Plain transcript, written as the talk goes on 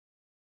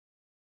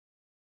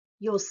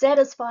Your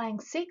satisfying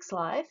sex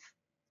life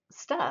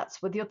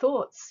starts with your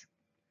thoughts.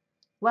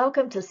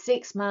 Welcome to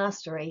Sex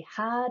Mastery,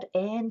 hard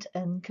and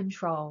in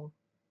control.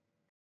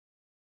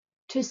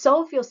 To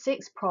solve your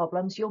sex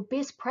problems, your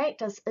best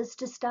practice is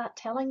to start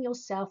telling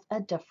yourself a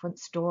different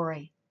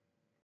story.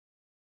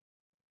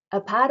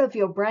 A part of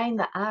your brain,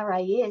 the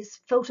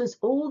RAS, filters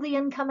all the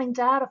incoming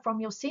data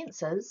from your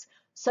senses,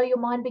 so your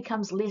mind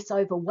becomes less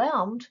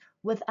overwhelmed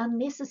with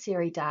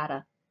unnecessary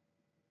data.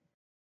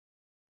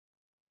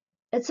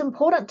 It's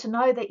important to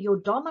know that your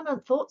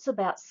dominant thoughts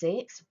about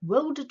sex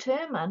will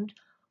determine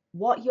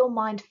what your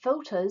mind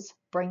filters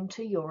bring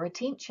to your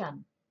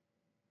attention.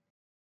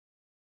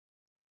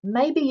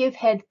 Maybe you've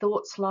had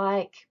thoughts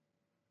like,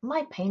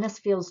 my penis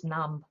feels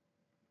numb.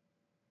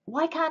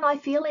 Why can't I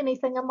feel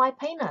anything in my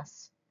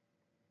penis?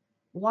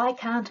 Why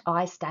can't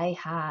I stay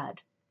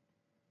hard?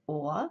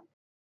 Or,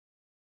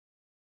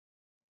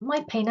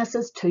 my penis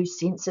is too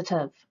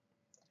sensitive.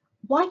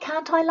 Why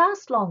can't I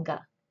last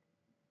longer?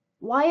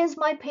 Why is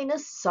my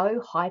penis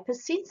so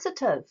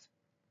hypersensitive?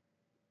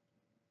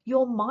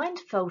 Your mind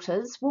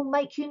filters will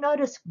make you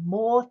notice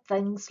more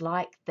things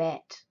like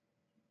that.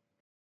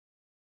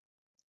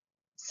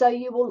 So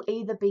you will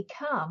either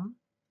become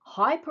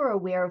hyper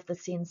aware of the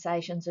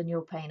sensations in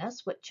your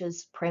penis, which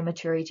is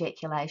premature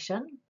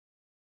ejaculation,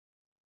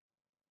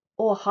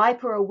 or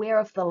hyper aware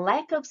of the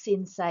lack of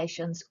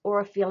sensations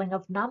or a feeling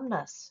of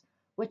numbness,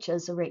 which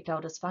is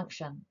erectile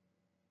dysfunction.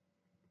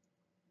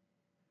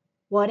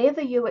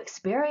 Whatever you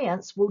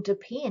experience will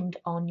depend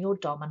on your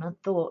dominant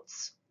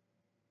thoughts.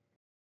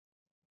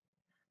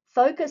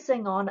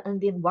 Focusing on and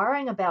then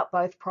worrying about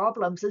both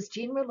problems is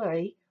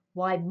generally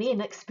why men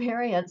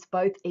experience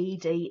both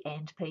ED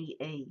and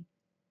PE.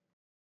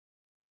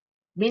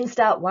 Men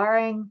start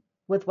worrying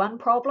with one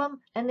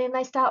problem and then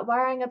they start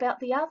worrying about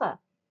the other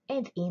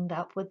and end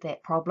up with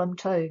that problem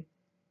too.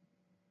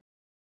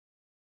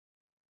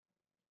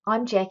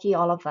 I'm Jacqui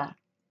Olliver,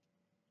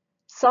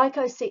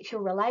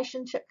 psychosexual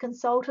relationship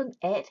consultant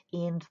at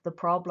End the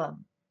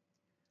Problem.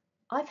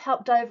 I've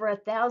helped over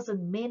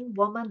 1,000 men,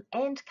 women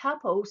and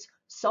couples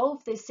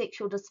solve their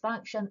sexual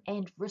dysfunction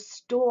and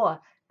restore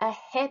a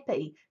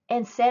happy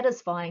and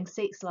satisfying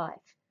sex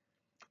life.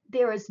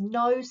 There is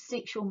no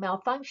sexual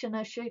malfunction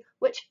issue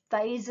which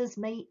phases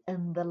me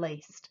in the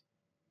least.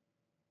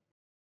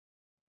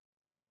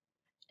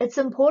 It's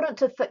important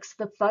to fix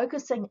the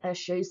focusing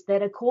issues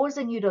that are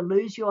causing you to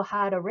lose your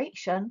hard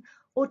erection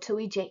or to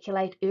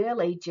ejaculate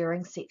early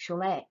during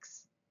sexual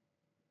acts.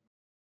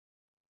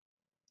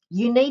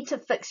 You need to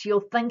fix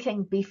your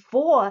thinking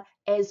before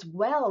as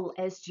well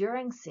as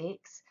during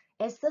sex,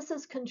 as this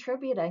is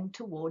contributing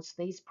towards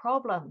these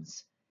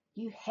problems.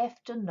 You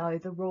have to know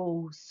the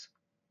rules.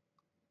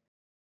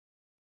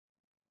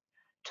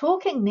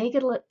 Talking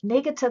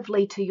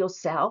negatively to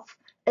yourself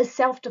is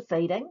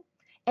self-defeating,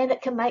 and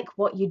it can make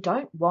what you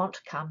don't want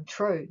come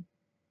true.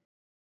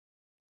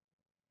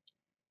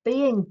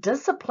 Being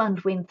disciplined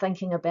when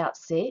thinking about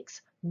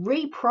sex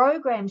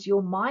reprograms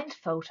your mind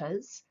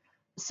filters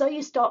so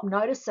you stop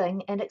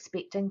noticing and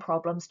expecting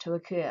problems to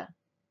occur.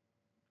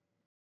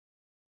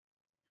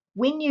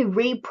 When you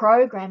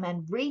reprogram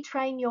and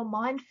retrain your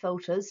mind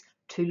filters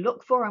to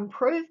look for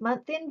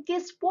improvement, then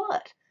guess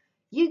what?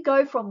 You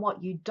go from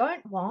what you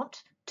don't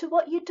want to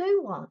what you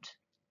do want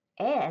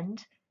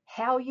and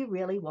how you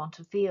really want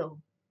to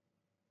feel.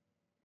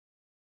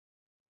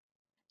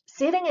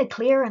 Setting a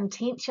clear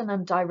intention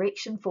and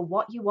direction for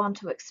what you want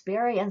to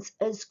experience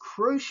is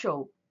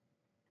crucial.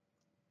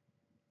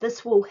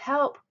 This will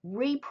help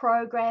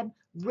reprogram,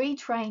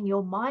 retrain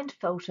your mind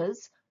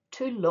filters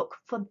to look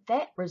for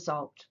that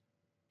result.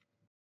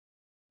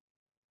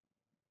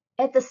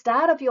 At the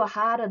start of your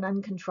Hard and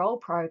in Control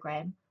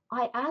program,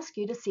 I ask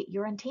you to set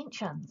your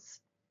intentions.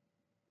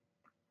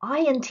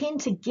 I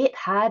intend to get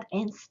hard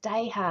and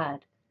stay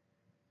hard.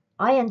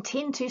 I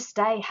intend to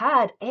stay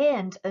hard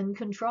and in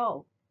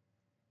control.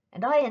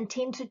 And I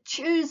intend to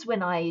choose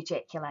when I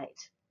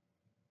ejaculate.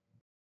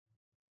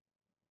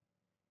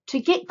 To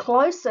get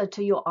closer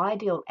to your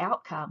ideal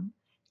outcome,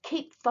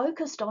 keep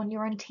focused on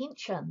your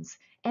intentions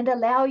and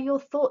allow your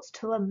thoughts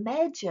to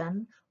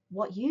imagine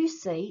what you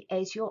see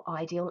as your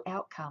ideal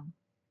outcome.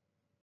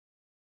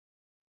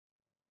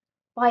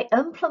 By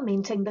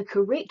implementing the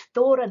correct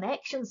thought and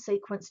action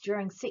sequence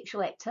during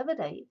sexual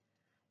activity,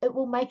 it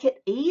will make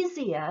it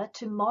easier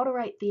to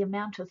moderate the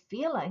amount of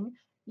feeling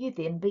you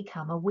then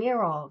become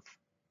aware of.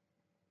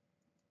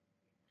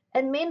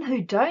 And men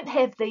who don't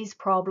have these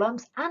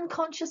problems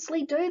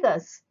unconsciously do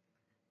this,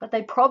 but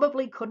they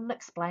probably couldn't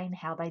explain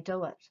how they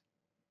do it.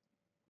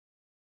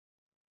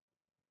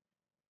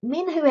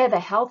 Men who have a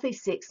healthy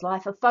sex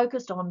life are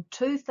focused on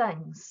two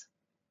things.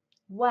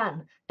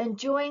 One,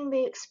 enjoying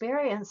the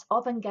experience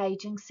of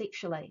engaging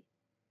sexually.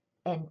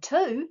 And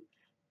two,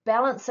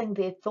 balancing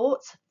their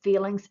thoughts,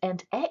 feelings,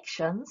 and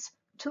actions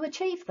to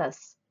achieve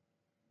this.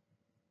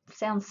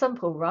 Sounds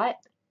simple, right?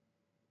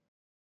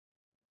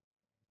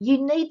 You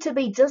need to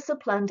be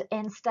disciplined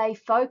and stay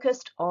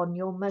focused on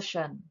your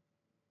mission.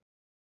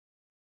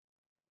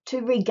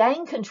 To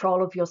regain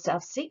control of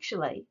yourself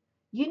sexually,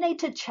 you need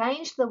to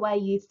change the way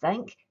you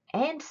think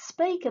and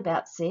speak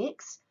about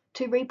sex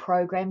to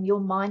reprogram your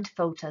mind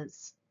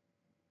filters.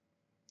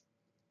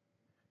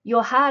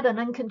 Your Hard and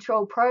In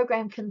Control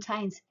program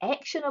contains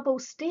actionable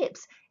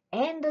steps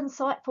and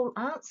insightful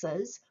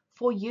answers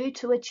for you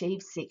to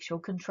achieve sexual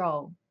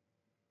control.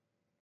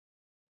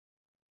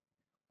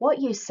 What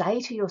you say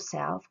to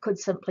yourself could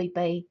simply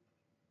be,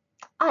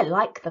 I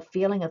like the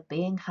feeling of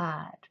being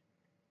hard.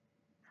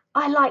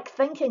 I like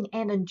thinking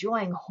and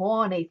enjoying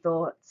horny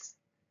thoughts.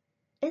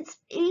 It's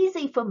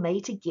easy for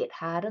me to get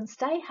hard and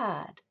stay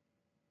hard.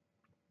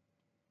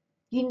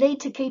 You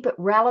need to keep it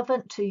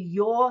relevant to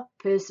your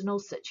personal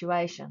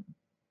situation.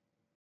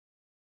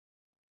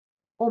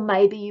 Or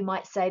maybe you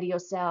might say to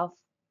yourself,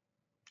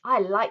 I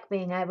like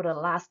being able to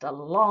last a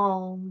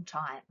long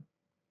time.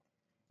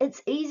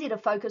 It's easy to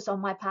focus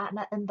on my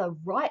partner in the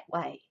right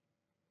way.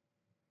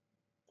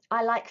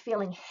 I like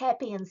feeling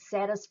happy and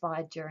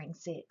satisfied during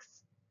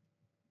sex.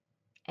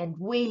 And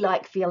we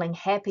like feeling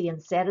happy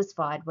and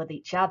satisfied with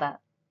each other.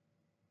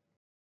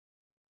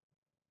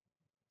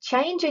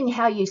 Changing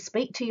how you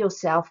speak to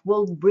yourself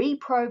will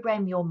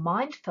reprogram your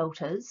mind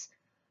filters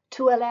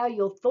to allow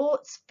your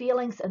thoughts,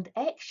 feelings, and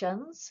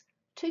actions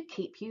to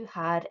keep you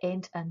hard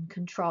and in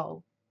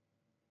control.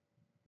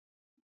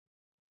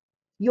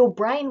 Your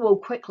brain will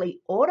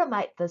quickly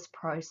automate this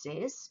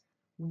process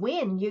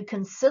when you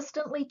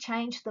consistently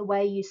change the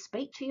way you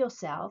speak to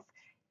yourself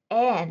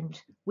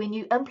and when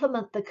you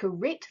implement the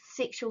correct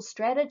sexual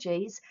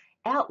strategies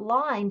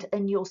outlined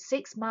in your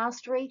Sex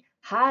Mastery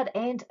Hard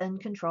and In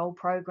Control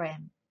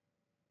program.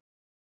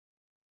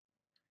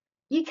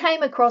 You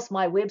came across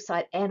my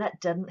website and it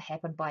didn't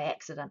happen by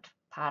accident,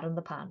 pardon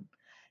the pun.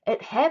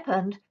 It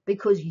happened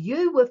because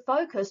you were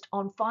focused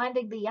on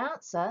finding the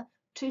answer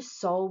to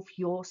solve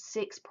your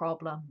sex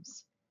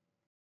problems.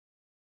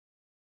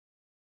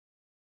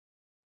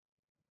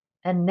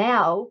 And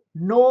now,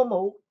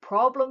 normal,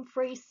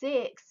 problem-free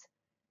sex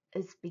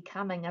is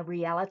becoming a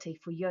reality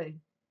for you.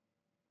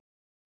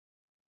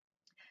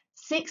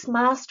 Sex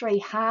Mastery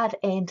Hard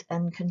and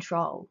In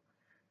Control.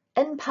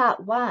 In part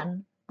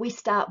 1, we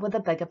start with a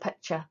bigger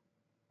picture.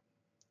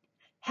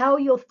 How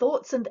your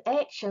thoughts and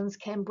actions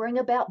can bring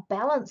about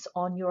balance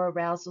on your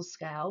arousal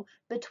scale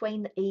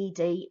between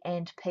ED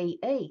and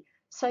PE,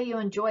 so you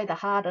enjoy the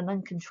hard and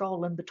in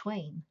control in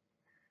between.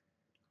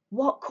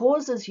 What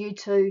causes you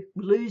to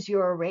lose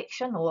your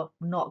erection or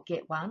not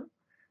get one,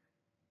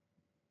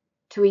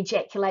 to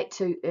ejaculate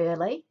too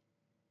early,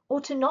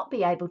 or to not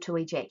be able to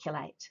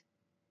ejaculate?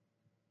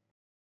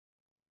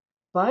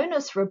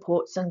 Bonus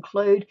reports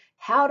include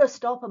how to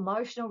stop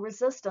emotional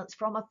resistance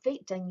from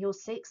affecting your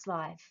sex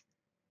life.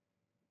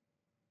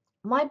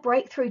 My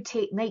breakthrough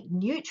technique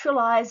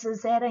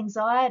neutralizes that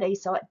anxiety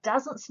so it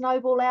doesn't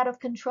snowball out of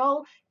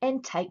control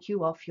and take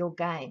you off your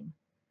game.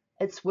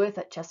 It's worth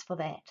it just for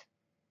that.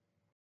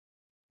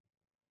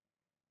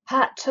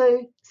 Part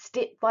 2,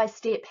 step by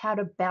step how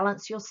to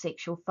balance your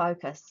sexual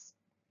focus.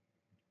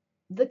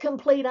 The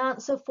complete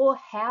answer for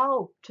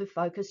how to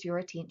focus your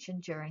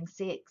attention during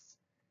sex.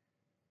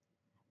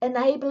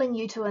 Enabling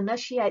you to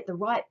initiate the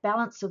right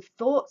balance of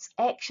thoughts,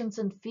 actions,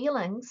 and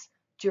feelings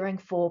during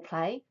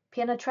foreplay,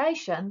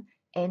 penetration,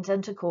 and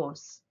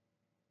intercourse.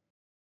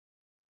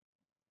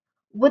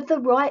 With the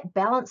right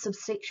balance of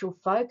sexual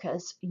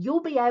focus,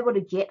 you'll be able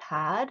to get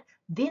hard,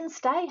 then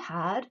stay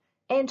hard,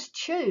 and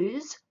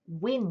choose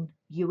when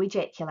you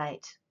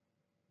ejaculate.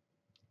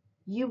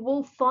 You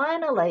will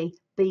finally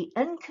be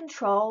in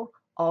control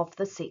of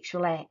the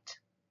sexual act.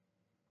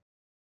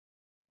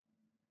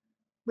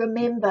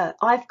 Remember,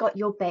 I've got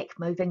your back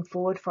moving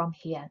forward from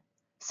here.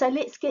 So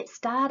let's get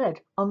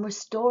started on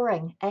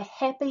restoring a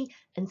happy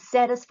and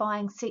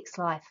satisfying sex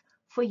life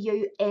for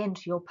you and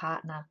your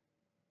partner.